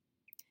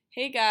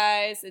Hey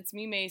guys, it's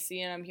me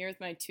Macy and I'm here with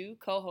my two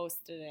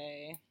co-hosts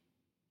today.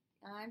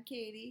 I'm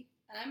Katie.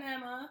 I'm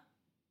Emma.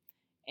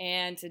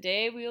 And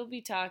today we will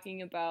be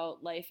talking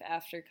about life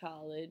after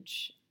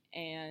college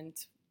and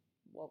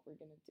what we're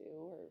going to do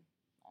or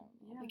I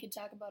don't know. We could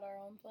talk about our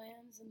own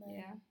plans and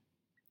then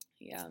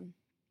Yeah.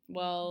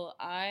 Well,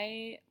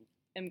 I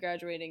am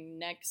graduating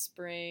next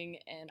spring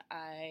and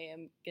I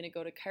am going to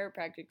go to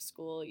chiropractic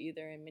school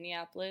either in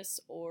Minneapolis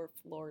or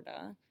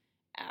Florida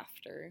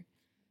after.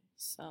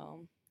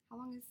 So, How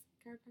long is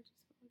chiropractic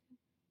school again?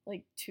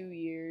 like 2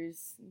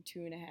 years,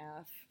 2.5.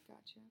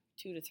 Gotcha.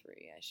 2 to 3,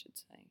 I should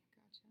say.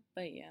 Gotcha.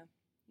 But yeah.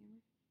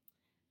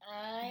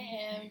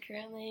 I am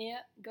currently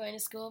going to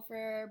school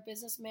for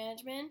business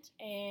management,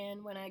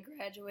 and when I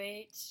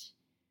graduate,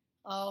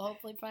 I'll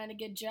hopefully find a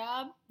good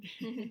job.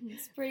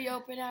 It's pretty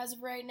open as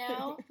of right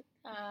now.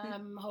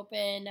 I'm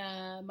hoping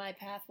my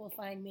path will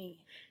find me,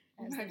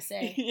 as they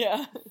say.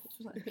 Yeah.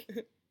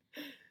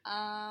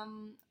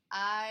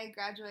 I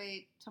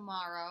graduate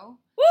tomorrow.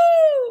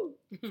 Woo!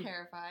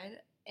 Terrified.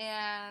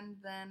 And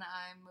then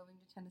I'm moving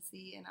to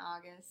Tennessee in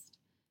August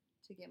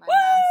to get my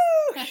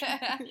Woo!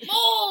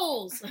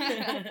 Moles!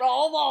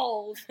 Roll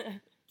balls.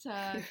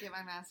 to get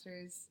my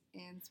master's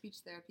in speech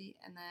therapy,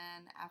 and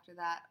then after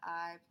that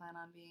I plan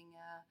on being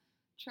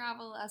a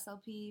travel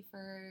SLP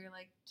for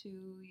like 2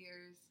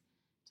 years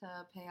to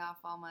pay off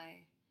all my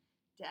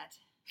debt.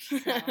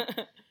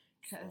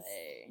 Because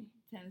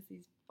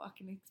Tennessee's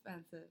fucking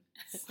expensive.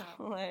 So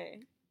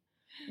Slay.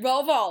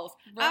 Roll balls.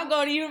 I'm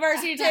going to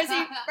University of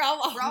Tennessee. Roll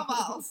balls. Roll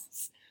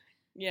balls.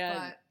 Yeah.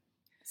 But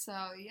so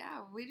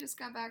yeah, we just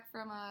got back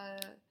from a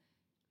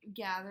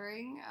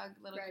gathering, a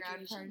little grad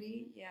Graduation.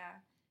 party. Yeah,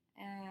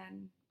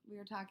 and we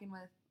were talking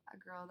with a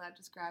girl that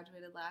just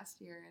graduated last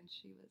year, and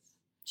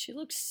She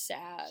looks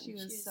sad. she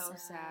was She's so sad.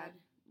 sad.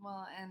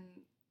 Well, and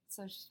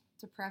so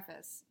to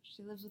preface,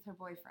 she lives with her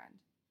boyfriend.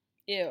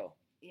 Ew.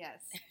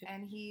 Yes,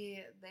 and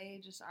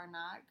they just are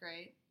not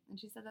great. And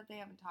she said that they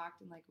haven't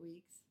talked in like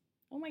weeks.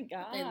 Oh my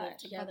god. They live But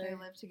together. they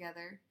live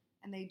together,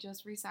 and they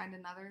just re-signed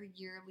another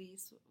year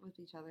lease with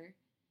each other.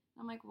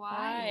 I'm like, Why?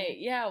 why?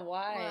 Yeah,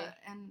 why? Well,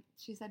 and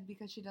she said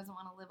because she doesn't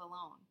want to live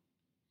alone.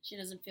 She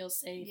doesn't feel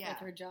safe Yeah. with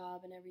her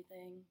job and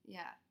everything.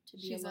 Yeah, To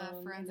be she's alone a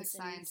in forensic the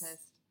cities.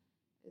 scientist.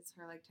 It's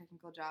her like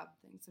technical job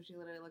thing. So she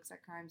literally looks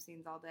at crime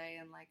scenes all day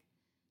and like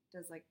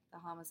does like the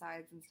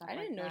homicides and stuff. I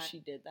didn't know that. she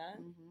did that.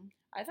 Mm-hmm.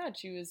 I thought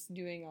she was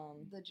doing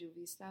The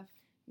juvie stuff.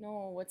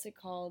 no, what's it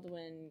called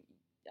when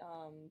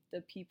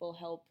the people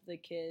help the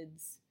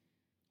kids?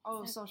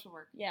 Oh, social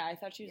work. Yeah, I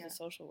thought she was Yeah. a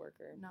social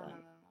worker. No, but- no.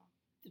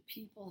 The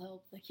people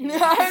help the No,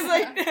 kids.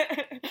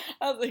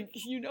 I was like,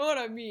 you know what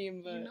I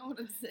mean, but You know what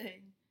I'm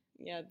saying?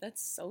 yeah,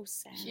 that's so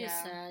sad. She Yeah,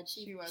 was sad.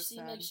 she was seemed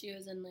sad. like she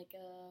was in like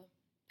a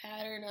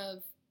pattern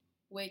of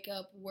wake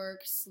up,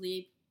 work,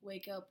 sleep,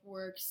 wake up,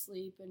 work,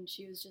 sleep, and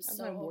she was just That's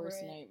so my over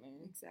worst it.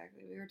 nightmare.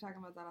 Exactly. We were talking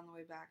about that on the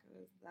way back.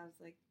 I was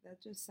like,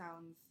 that just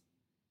sounds.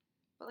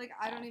 But like,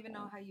 I don't even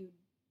know how you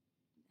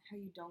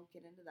don't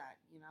get into that.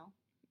 You know?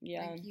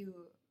 Yeah, Like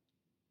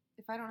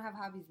if I don't have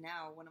hobbies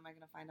now, when am I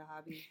gonna find a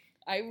hobby?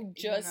 I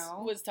just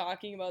know? was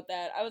talking about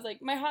that. I was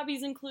like, my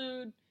hobbies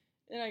include,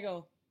 and I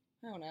go,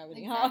 I don't have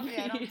any Exactly. hobbies.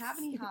 I don't have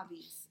any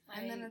hobbies.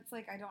 And then I- it's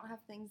like I don't have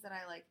things that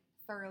I like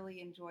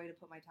thoroughly enjoy to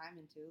put my time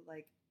into,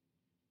 like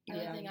The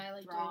only Yeah. thing I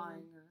like drawing.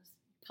 doing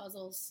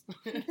puzzles.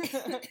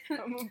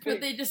 I'm a But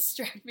big- they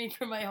distract me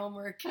from my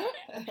homework.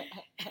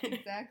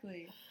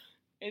 Exactly.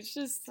 It's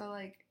just So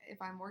like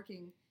if I'm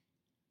working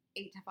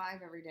 8 to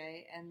 5 every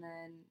day and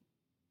then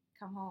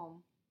come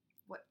home,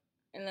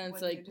 and then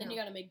it's what do you like do? Then you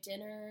gotta make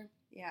dinner.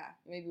 yeah,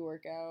 maybe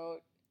work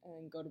out and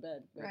then go to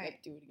bed. Wake Right.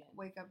 up, do it again.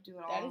 wake up, do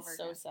it all That over is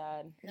so again.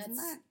 sad. Isn't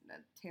That's-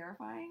 that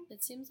terrifying?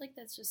 It seems like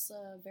that's just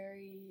a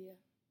very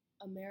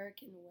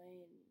American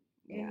way.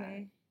 And Yeah.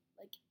 Mhm.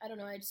 like, I don't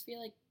know, I just feel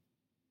like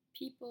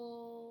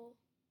people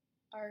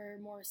are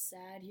more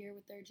sad here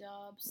with their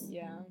jobs.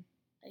 Yeah.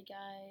 Like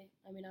I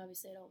mean,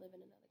 obviously I don't live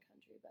in another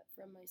country, but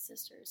from my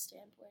sister's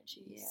standpoint,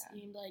 she Yeah.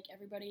 seemed like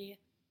everybody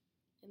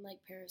in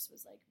like Paris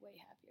was like way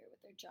happier with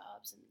their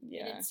jobs, and it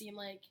Yeah. didn't seem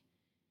like,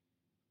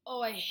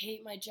 oh, I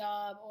hate my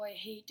job, oh, I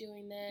hate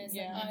doing this,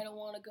 Yeah. like, I don't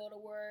want to go to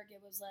work.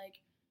 It was like,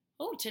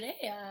 oh, today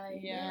I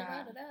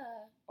Yeah. da, da,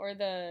 da. Or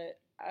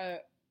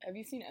have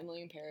you seen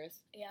Emily in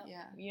Paris? Yeah.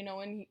 Yeah. You know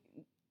when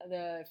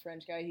the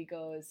French guy, he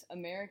goes,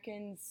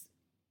 Americans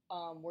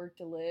work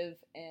to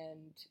live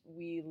and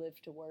we live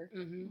to work.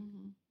 Mm-hmm.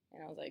 Mm-hmm.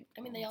 And I was like,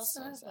 I mean, oh, they that's also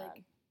so have sad.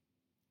 like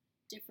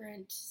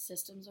different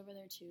systems over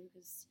there too,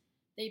 because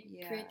they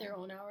Yeah. create their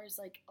own hours.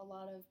 Like a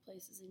lot of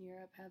places in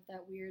Europe have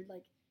that weird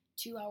like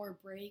 2-hour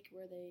break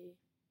where they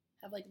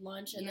have like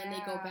lunch and then they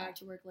go Yeah. back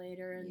to work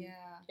later, and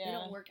Yeah. they Yeah.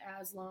 don't work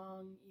as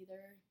long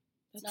either.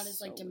 It's not That's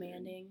as like so weird.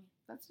 demanding,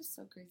 That's just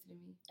so crazy to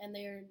me. and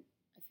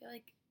I feel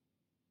like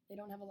they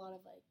don't have a lot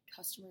of like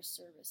customer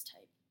service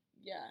type,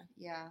 Yeah.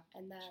 Yeah.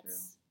 and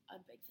that's a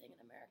big thing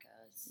in America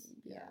is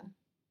Yeah.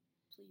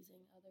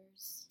 pleasing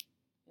others.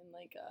 And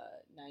like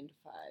 9 to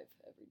 5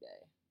 every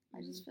day.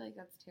 I just feel like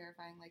that's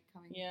terrifying. Like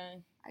coming.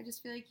 Yeah. I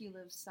just feel like you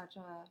live such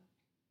a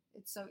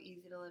it's so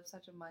easy to live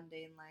such a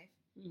mundane life.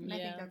 And I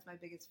Yeah. think that's my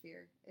biggest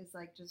fear is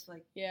like just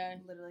like Yeah.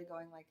 literally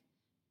going like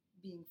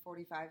being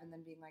 45 and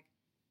then being like,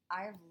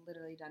 I have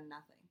literally done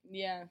nothing.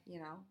 Yeah. You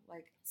know,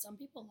 like Some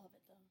people love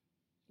it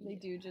though. They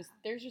do Yeah,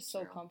 they're just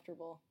so true.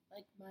 comfortable.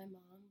 Like my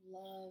mom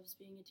loves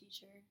being a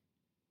teacher.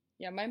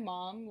 Yeah, my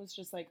mom was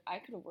just like, I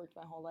could have worked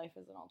my whole life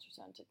as an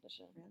ultrasound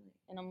technician. really.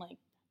 And I'm like,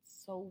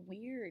 that's so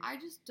weird. I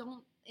just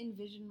don't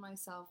envision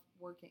myself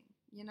working,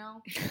 you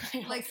know?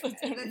 I Like, also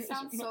don't that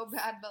sounds envision so myself-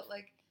 bad, but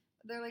like,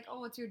 they're like, oh,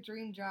 what's your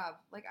dream job?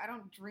 Like, I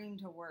don't dream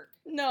to work.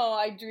 No,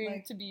 I dream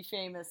Like- to be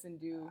famous and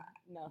do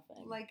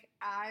nothing. Like,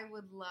 I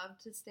would love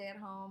to stay at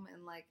home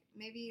and like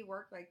maybe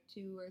work like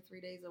 2 or 3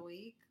 days a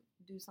week,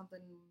 do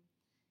something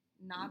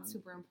not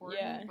super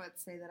important, Yeah. but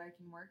say that I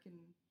can work and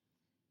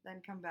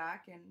then come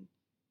back and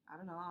I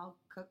don't know, I'll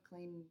cook,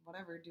 clean,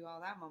 whatever, do all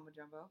that mumbo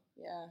jumbo.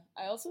 Yeah.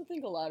 I also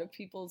think a lot of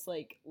people's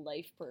like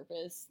life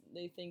purpose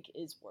they think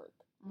is work.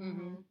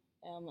 Mhm.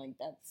 And I'm like,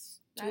 that's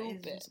That is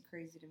stupid. just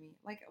crazy to me.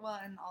 Like, well,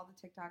 and all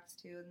the TikToks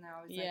too, and they're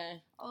always like, Yeah.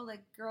 oh, like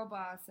girl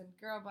boss and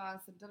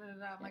da da da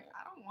da. I'm like,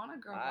 I don't want a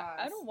girl boss.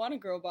 I don't want a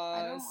girl boss.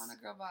 I don't want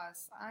a girl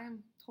boss. I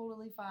am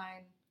totally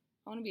fine.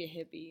 I want to be a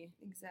hippie.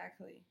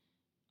 Exactly.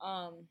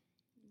 What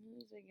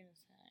was I gonna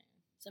say?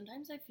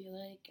 Sometimes I feel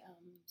like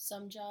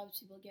some jobs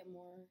people get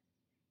more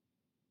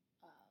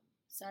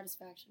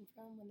satisfaction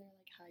from when they're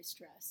like high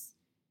stress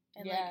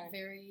and Yeah. like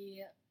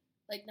very,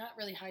 like not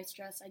really high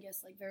stress, I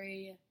guess, like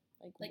very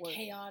like work.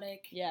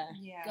 chaotic. Yeah.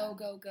 Yeah. Go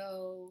go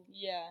go.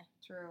 Yeah.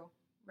 True.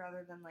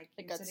 Rather than like,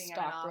 Like you're a sitting at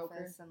an stockbroker.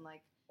 office and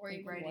like Or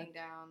even writing like,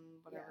 down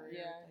whatever Yeah.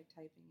 you're Yeah. like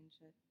typing and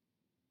shit.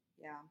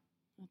 Yeah.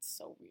 That's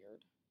so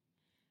weird.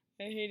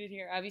 I hate it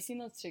here. Have you seen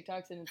those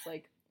TikToks and it's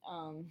like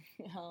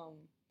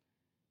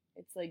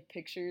it's like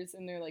pictures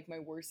and they're like my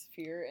worst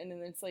fear and then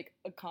it's like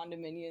a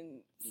condominium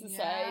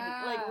society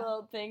like Yeah.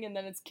 little thing and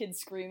then it's kids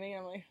screaming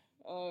and I'm like,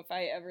 oh, if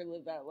I ever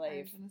live that I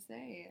life, was gonna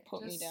say,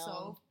 Put me just down.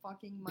 so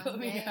fucking Put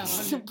me mundane.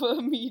 down.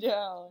 put me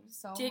down.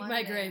 So dig my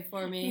mundane. grave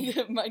for me.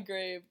 My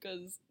grave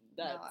because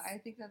that's No, I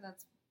think that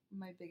that's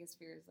my biggest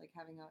fear is like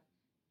having a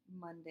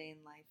mundane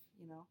life,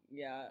 you know?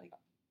 yeah. like-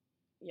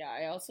 Yeah,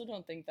 I also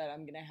don't think that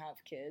I'm gonna have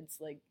kids.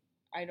 Like,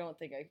 I don't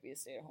think I could be a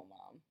stay-at-home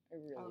mom. I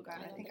really Oh god, don't.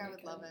 I don't think think I I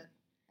would love could. it.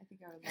 I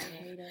think I would I love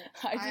it. hate it.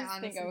 I I just think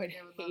honestly I would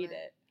think I would love hate it.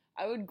 it.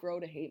 I would grow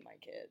to hate my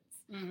kids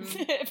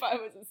Mhm. if I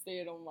was a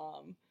stay-at-home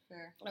mom.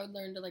 Fair. I would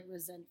learn to like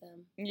resent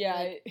them. Yeah,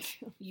 Like,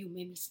 you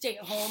made me stay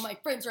at home. My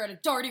friends are at a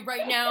darty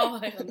right now.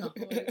 I don't know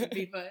what it would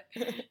be, but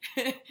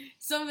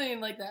something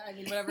like that. I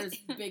mean, whatever is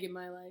big in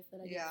my life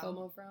that I get Yeah.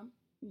 FOMO from.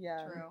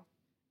 yeah. True.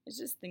 It's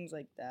just things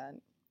like that.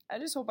 I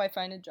just hope I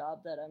find a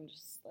job that I'm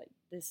just like,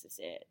 this is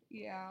it.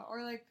 Yeah,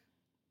 or like,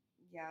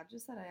 yeah,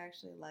 just that I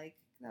actually like.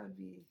 That would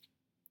be,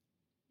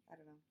 I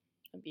don't know.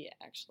 It'd be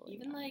actually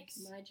Even like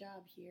nice. my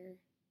job here,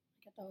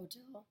 like at the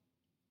hotel.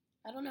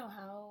 I don't know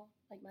how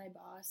like my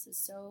boss is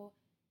so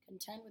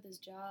content with his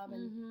job,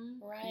 and Mm-hmm.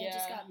 Mariah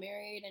just Yeah. got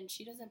married and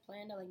she doesn't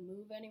plan to like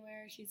move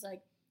anywhere. She's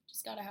like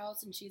just got a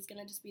house and she's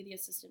gonna just be the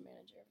assistant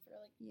manager for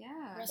like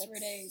Yeah. rest of her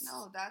That's- days.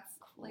 No, that's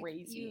like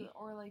Crazy. you,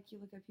 or like you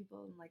look at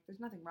people and like,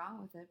 there's nothing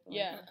wrong with it, but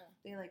Yeah. like,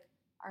 they like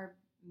are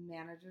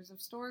managers of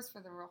stores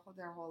for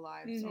their whole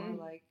lives, or Mhm.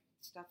 like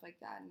stuff like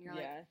that, and you're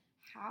yeah, like,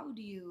 how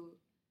do you?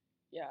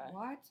 yeah.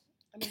 What?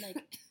 I mean, like,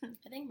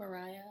 I think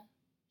Mariah,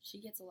 she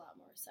gets a lot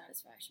more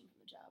satisfaction from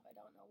the job. I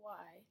don't know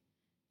why.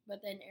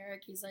 But then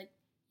Eric, he's like,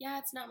 yeah,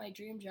 it's not my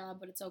dream job,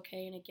 but it's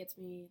okay, and it gets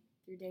me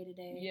through day to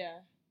day. Yeah,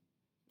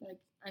 Like,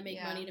 I make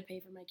Yeah. money to pay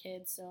for my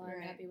kids, so I'm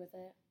Right. happy with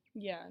it.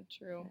 yeah,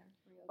 true.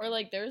 Fair. Or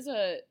like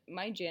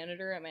my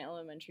janitor at my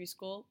elementary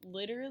school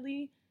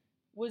literally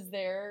was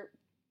there.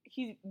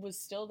 He was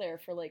still there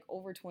for like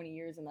over 20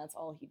 years and that's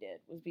all he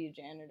did was be a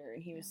janitor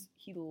and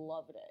he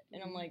loved it.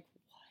 And I'm Mhm. like,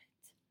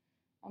 what?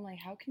 I'm like,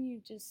 how can you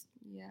just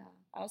Yeah.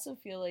 I also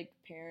feel like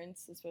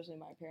parents, especially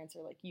my parents,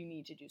 are like, you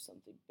need to do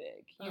something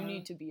big. You Uh-huh.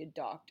 need to be a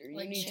doctor. You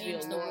Like, need to be a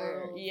change the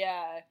lawyer. world.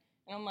 Yeah.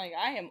 And I'm like,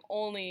 I am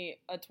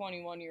only a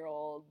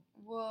 21-year-old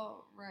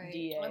Well, right.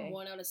 DA. I'm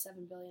 1 out of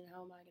 7 billion.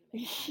 How am I going to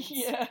make sense?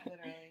 Yeah.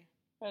 Literally.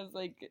 I was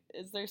like,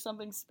 is there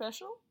something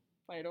special?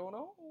 I don't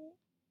know.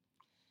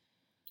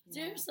 Is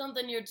there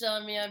something you're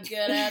telling me I'm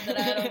good at that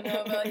I don't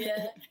know about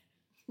yet?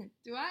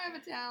 Do I have a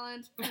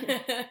talent?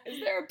 Is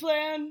there a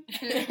plan?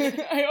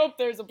 I hope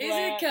there's a Is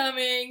plan. it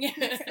coming?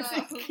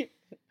 So-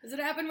 Does it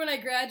happen when I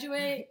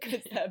graduate?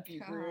 Because that'd be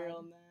God.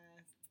 real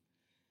nasty.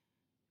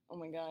 Oh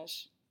my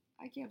gosh.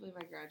 I can't believe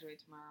I graduate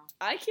tomorrow.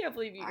 I can't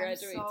believe you I'm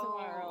graduate so-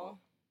 tomorrow.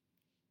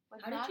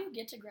 Like, How not, did you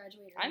get to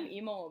graduate? I'm early?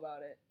 emo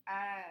about it.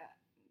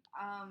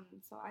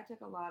 So I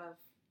took a lot of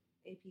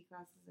AP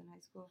classes in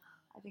high school.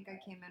 I think I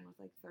came in with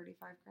like 35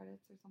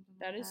 credits or something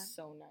That like is that.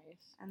 so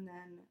nice. And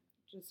then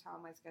just how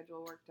my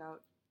schedule worked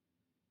out,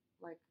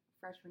 like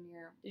freshman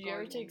year. Did you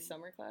ever going take in-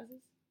 summer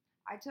classes?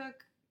 I took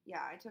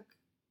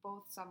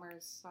both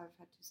summers. So I've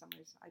had 2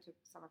 summers. I took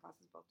summer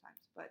classes both times,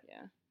 but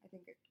Yeah. I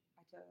think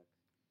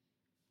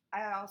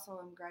I also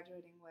am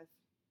graduating with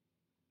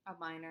a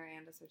minor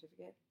and a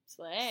certificate.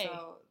 Slay.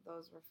 So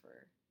those were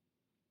for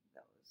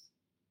those,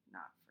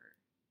 not for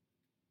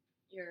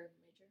Your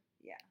major?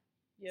 Yeah.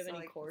 Do you have So,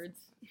 any like, cords?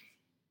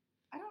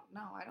 I don't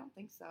know. I don't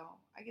think so.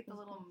 I get the That's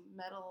little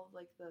medal,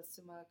 like the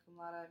summa cum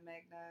laude,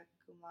 magna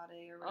cum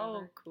laude, or Oh,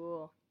 whatever.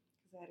 cool.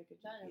 Because I had a good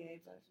That never GPA,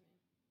 makes but sense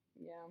to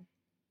me. Yeah.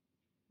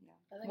 yeah.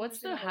 I think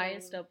What's I'm the just gonna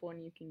highest up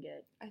one you can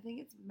get? I think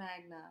it's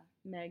magna,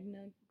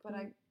 Magna? but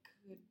I cum-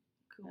 could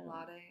I cum don't know.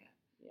 laude.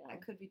 Yeah. I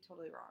could be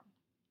totally wrong.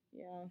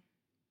 Yeah.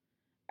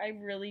 I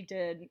really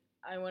did.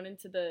 I went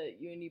into the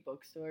Uni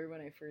bookstore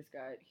when I first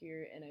got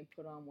here and I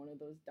put on one of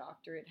those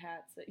doctorate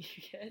hats that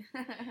you get.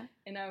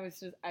 And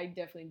I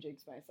definitely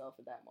jinxed myself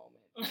at that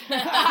moment.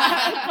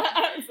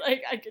 I was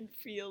like, I can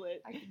feel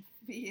it. I can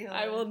feel.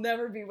 I will it.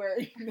 never be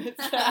wearing this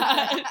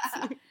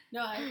hat.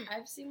 No,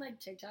 I've seen like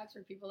TikToks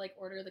where people like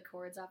order the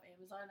cords off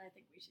Amazon. I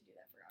think we should do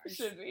that for ours.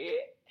 Should we?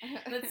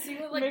 Let's see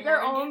what like Make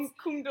our Lauren own gets.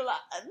 kundala.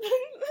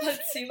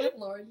 Let's see what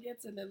Lauren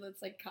gets, and then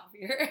let's like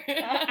copy her.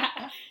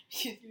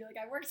 She's gonna be like,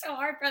 I worked so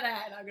hard for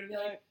that, and I'm gonna be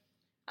like,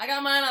 I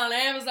got mine on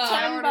Amazon.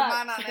 I $10. ordered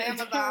mine on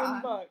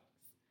Amazon. $10.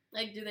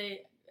 Like,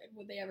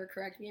 would they ever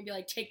correct me and be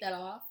like, take that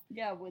off?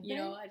 Yeah, would You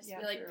they? know, I just Yeah,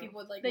 feel like true.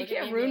 people would like. They look at me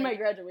can't and be ruin my like,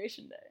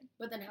 graduation day.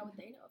 But then how would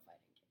they know if I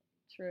didn't get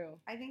it? True.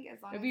 I think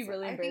as long It'd as be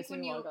really I think embarrassing when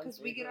to you walk on because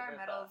we stage get our with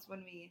that. medals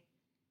when we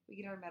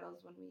get our medals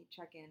when we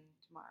check in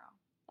tomorrow.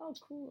 Oh,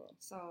 cool.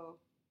 So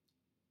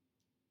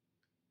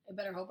I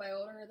better hope I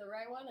order the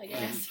right one, I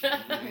guess.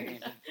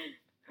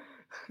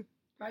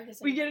 Probably the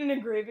same. We get an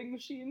engraving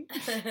machine. I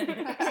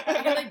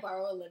can like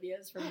borrow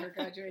Olivia's from her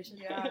graduation.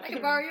 Yeah, I can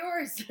true. borrow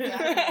yours.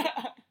 Yeah.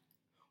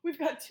 We've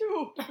got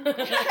two.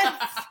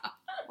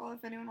 well,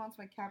 if anyone wants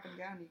my cap and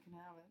gown, you can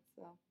have it.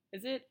 So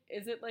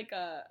Is it like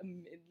a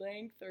mid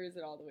length or is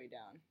it all the way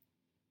down?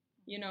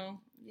 You know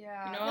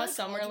yeah, how like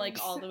some are college like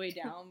ones. all the way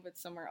down, but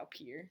some are up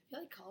here. I feel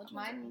like college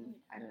ones are mine.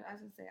 really- I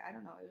was gonna say I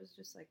don't know. It was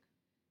just like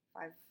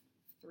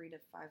 5'3" to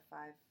 5'5"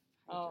 height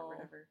Oh. or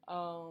whatever.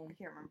 Oh, I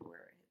can't remember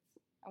where it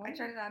hits. I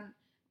tried it on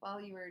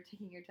while you were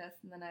taking your test,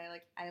 and then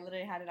I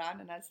literally had it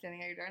on, and I was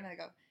standing at your door, and I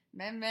go,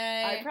 Meme.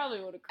 I probably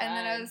would have cried. and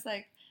then I was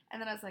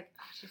like,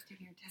 oh, she's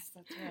taking her test.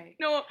 That's right.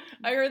 no,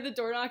 I heard the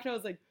door knock and I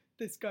was like,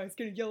 this guy's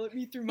gonna yell at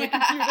me through my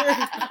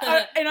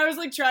computer. And I was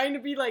like trying to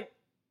be like,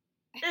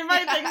 in my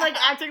thing, like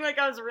acting like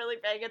I was really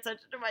paying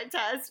attention to my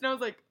test. And I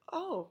was like,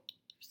 oh,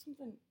 there's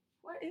something.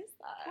 What is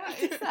that?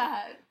 What is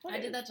that? I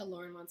did that to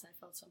Lauren once. I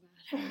felt so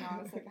bad. I know.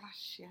 I was like, oh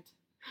shit.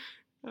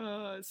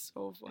 Oh, it's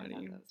so I funny.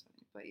 thought that was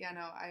funny. But yeah,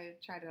 no, I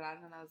tried it on,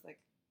 and I was like,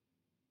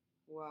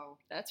 whoa.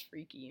 That's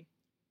freaky.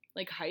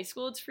 Like high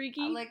school, it's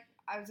freaky. Like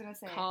I was gonna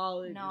say,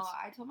 college. no,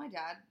 I told my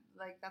dad,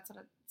 like that's what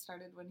it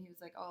started when he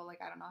was like, oh, like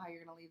I don't know how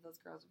you're gonna leave those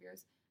girls of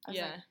yours. I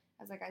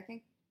was like, I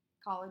think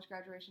college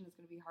graduation is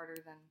gonna be harder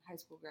than high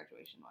school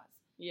graduation was.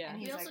 Yeah. And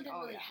We he's also like, didn't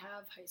oh, really yeah.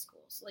 have high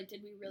schools. Like,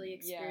 did we really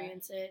Yeah.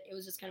 experience it? It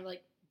was just kind of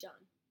like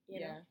done. You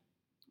know?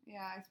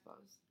 Yeah, I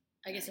suppose.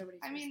 I guess Yeah.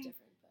 everybody's I mean,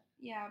 different, but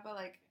Yeah, but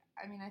like,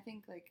 I mean, I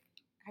think like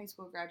high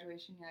school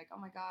graduation, you're like, oh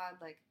my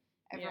god, like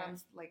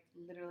everyone's like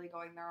literally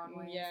going their own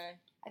ways. Yeah.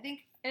 I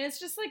think. And it's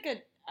just like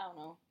I don't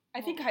know. I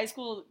think high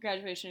school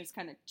graduation is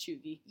kind of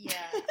chuggy. Yeah,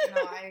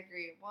 no, I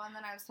agree. Well, and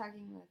then I was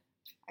talking with,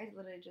 I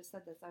literally just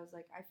said this. I was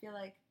like, I feel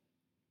like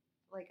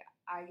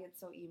I get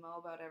so emo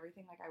about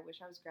everything. Like, I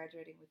wish I was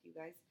graduating with you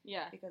guys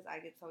Yeah. because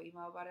I get so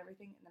emo about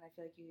everything. And then I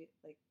feel like you,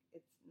 like,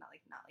 it's not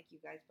like you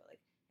guys, but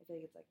like, I feel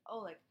like it's like, oh,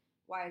 like,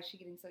 why is she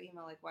getting so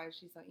emo? Like, why is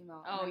she so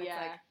emo? And Oh, then yeah.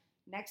 It's like,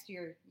 next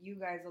year, you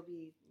guys will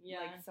be,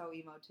 Yeah. like, so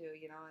emo too,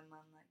 you know? And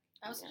then, like,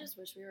 I also Yeah. just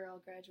wish we were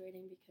all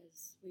graduating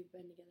because we've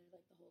been together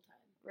like the whole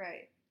time.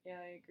 right. Yeah,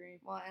 I agree.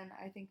 Well, and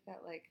I think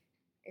that, like,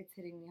 it's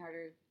hitting me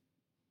harder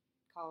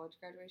college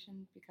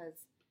graduation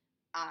because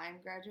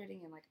I'm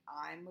graduating and, like,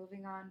 I'm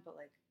moving on, but,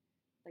 like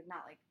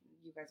not like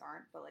you guys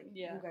aren't, but, like,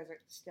 Yeah. you guys are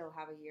still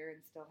have a year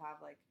and still have,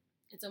 like,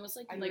 It's almost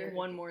like I you Like were,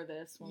 one more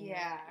this, one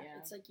Yeah. more. Yeah.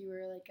 It's like you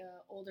were like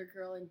a older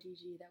girl in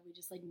DG that we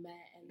just like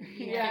met and then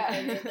Yeah,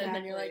 and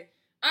then you're like,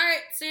 all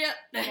right, see ya.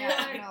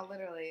 yeah, no,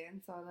 literally.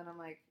 And so then I'm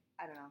like,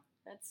 I don't know.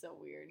 That's so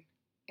weird.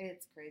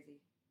 It's crazy.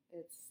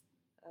 It's,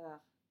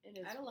 It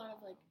is. I had a lot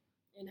of like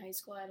in high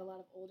school. I had a lot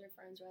of older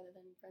friends rather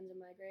than friends in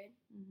my grade.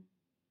 Mhm.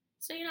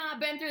 So you know, I've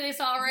been through this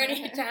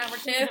already a time or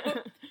two.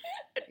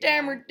 A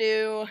damn or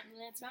do.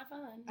 And it's not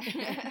fun.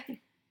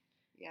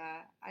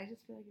 yeah, I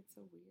just feel like it's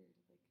so weird.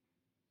 Like,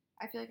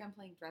 I feel like I'm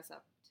playing dress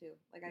up too.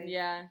 Like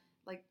Yeah.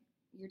 like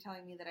you're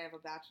telling me that I have a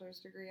bachelor's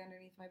degree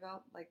underneath my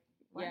belt. Like,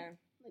 what? Yeah.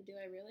 Like, do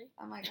I really?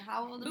 I'm like,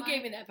 how old am Who I?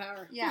 gave me that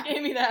power? Yeah. Who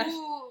gave me that?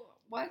 Who?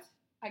 What?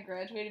 I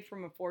graduated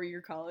from a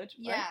 4-year college.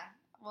 What? Yeah.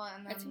 Well,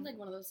 and then That seemed like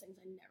one of those things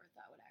I never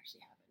thought would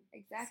actually happen.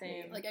 exactly.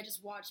 Same. Like I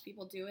just watched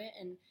people do it,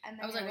 and and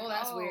then I was you're like, "Oh,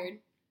 that's oh. weird."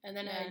 And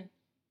then Yeah. and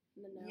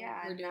then now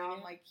Yeah, we're and doing now it.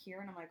 I'm like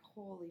here, and I'm like,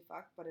 holy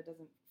fuck, but it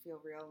doesn't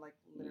feel real, like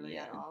literally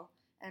at Yeah. all.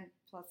 And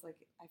plus, like,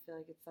 I feel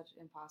like it's such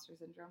imposter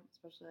syndrome,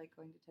 especially like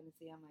going to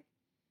Tennessee. I'm like,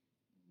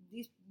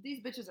 these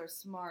bitches are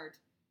smart,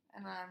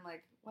 and I'm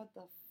like, what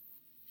the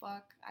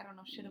fuck? I don't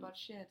know shit about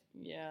shit.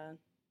 Yeah.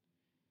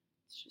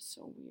 It's just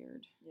so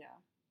weird. Yeah,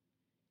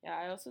 Yeah,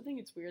 I also think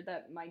it's weird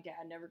that my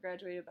dad never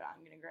graduated, but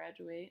I'm gonna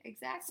graduate.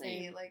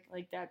 exactly. Same. Like,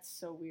 Like that's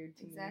so weird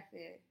to me.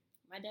 exactly.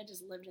 My dad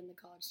just lived in the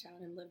college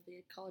town and lived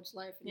the college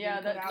life. And Yeah,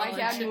 didn't go to my college.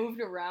 dad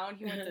moved around.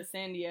 He went to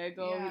San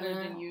Diego. Yeah. He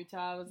lived in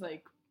Utah. I was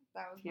like,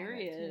 That was my dad,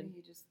 Period. too.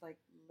 He just like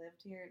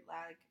lived here.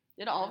 Like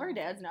did all of our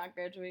dads not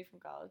graduate from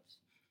college?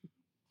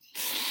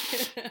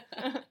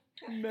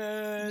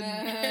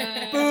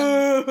 Man.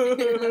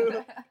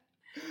 Boo.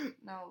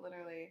 No,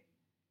 literally.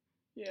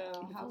 Yeah.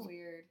 Oh, how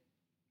weird.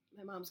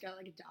 My mom's got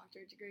like a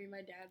doctorate degree. My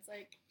dad's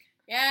like,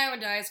 yeah, I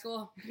went to high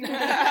school.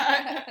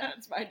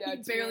 That's my He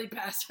dad. barely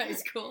passed high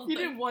school. He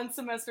did one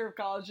semester of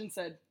college and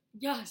said,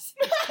 Yes.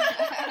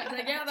 I was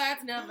like, yeah,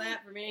 that's enough of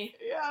that for me.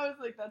 yeah, I was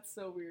like, that's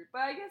so weird.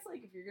 But I guess,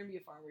 like, if you're going to be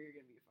a farmer, you're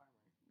going to be a farmer.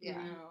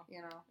 Yeah, You know,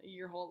 you know,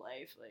 your whole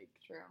life, like.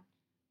 true.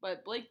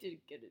 But Blake did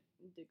get a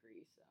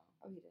degree, so.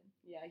 Oh, he did.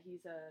 Yeah,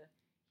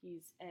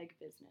 he's egg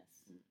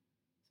business. So,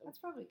 That's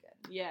probably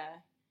good. yeah.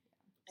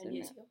 And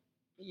you too.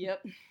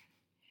 Yep.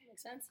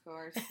 Makes sense. Of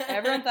course.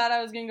 Everyone thought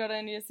I was going to go to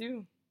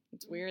NDSU.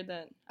 It's weird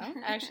that, I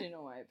don't actually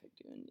know why I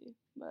picked UND,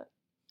 but.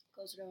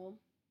 Closer to home.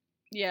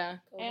 Yeah,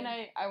 COVID. and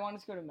I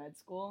wanted to go to med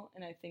school,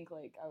 and I think,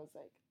 like, I was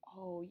like,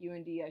 oh,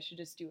 UND, I should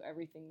just do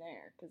everything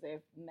there, because they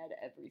have med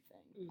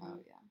everything. Mm-hmm. Oh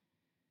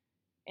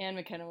yeah. And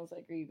McKenna was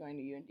like, are you going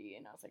to UND?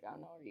 And I was like, I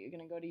don't know, are you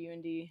going to go to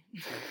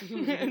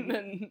UND? And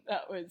then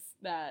that was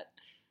that.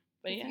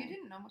 But yeah. You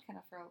didn't know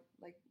McKenna for,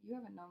 like, you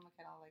haven't known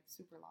McKenna, like,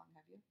 super long,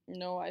 have you?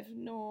 No,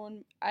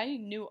 I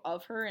knew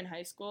of her in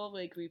high school.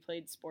 Like, we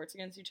played sports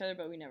against each other,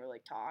 but we never,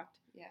 like, talked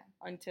Yeah.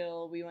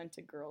 until we went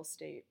to girls'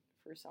 state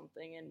for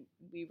something, and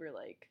we were,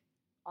 like,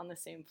 on the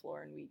same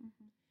floor, and we,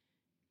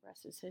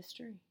 rest is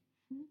history.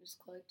 Just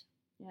clicked.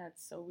 Yeah,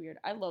 it's so weird.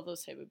 I love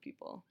those type of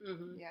people.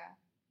 Mm-hmm. Yeah.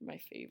 My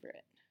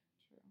favorite.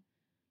 True.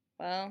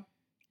 Well,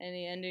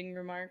 any ending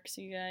remarks,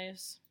 you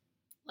guys?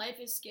 Life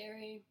is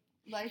scary.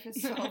 Life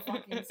is so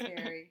fucking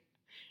scary.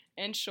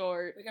 And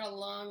short. We got a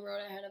long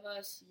road ahead of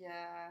us.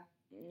 Yeah.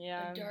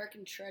 Yeah. A dark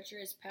and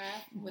treacherous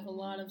path with a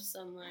lot of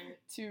sunlight.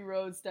 2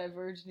 roads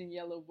diverged in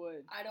yellow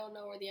wood. I don't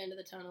know where the end of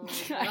the tunnel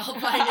is, but I'll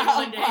find it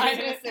one day. I'll I find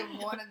was it. gonna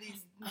say one of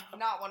these,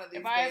 not one of these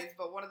If I- days,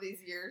 but one of these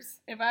years.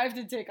 If I have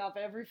to take off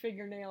every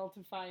fingernail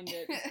to find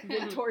it,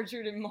 get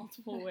tortured in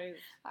multiple ways,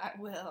 I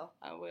will.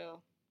 I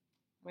will.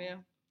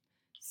 Well,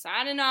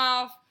 signing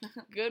off.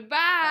 Goodbye.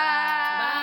 Bye.